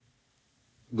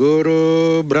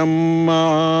Gurur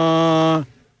Brahmā,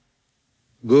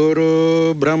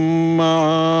 Gurur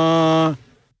Brahmā,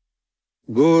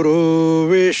 Guru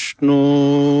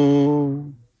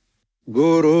Vishnu,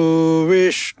 Guru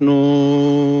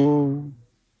Vishnu,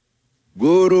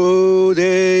 Guru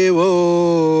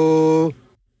Devo,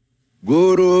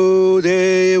 Guru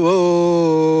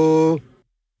Devo,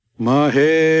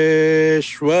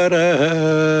 Maheshwara,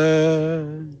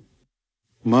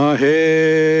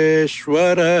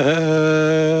 Maheshwara,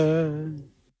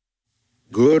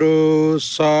 Guru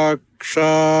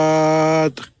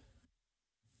Sakshat,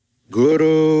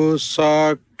 Guru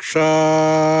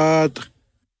Sakshat,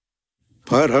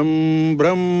 Param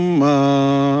Brahma,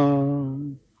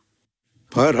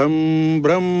 Param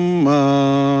Brahma,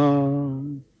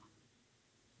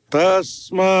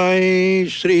 Tasmai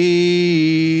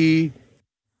Shri,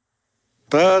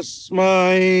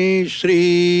 Tasmai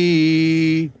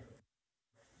Shri,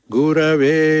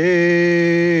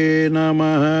 Gurave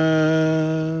Namaha,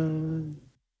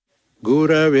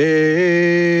 Gurave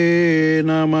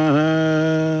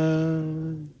Namaha.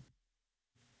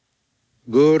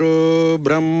 Guru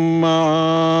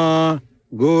Brahma,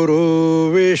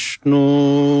 Guru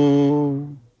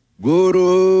Vishnu,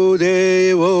 Guru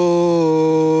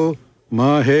Devo,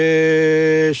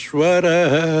 Maheshwara,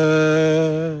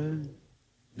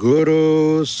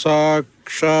 Guru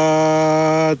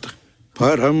Sakshat,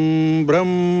 Param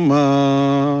Brahma,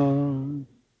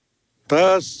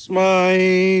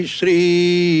 Tasmai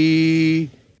Shri,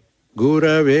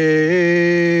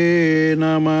 Gurave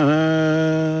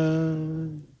Namaha.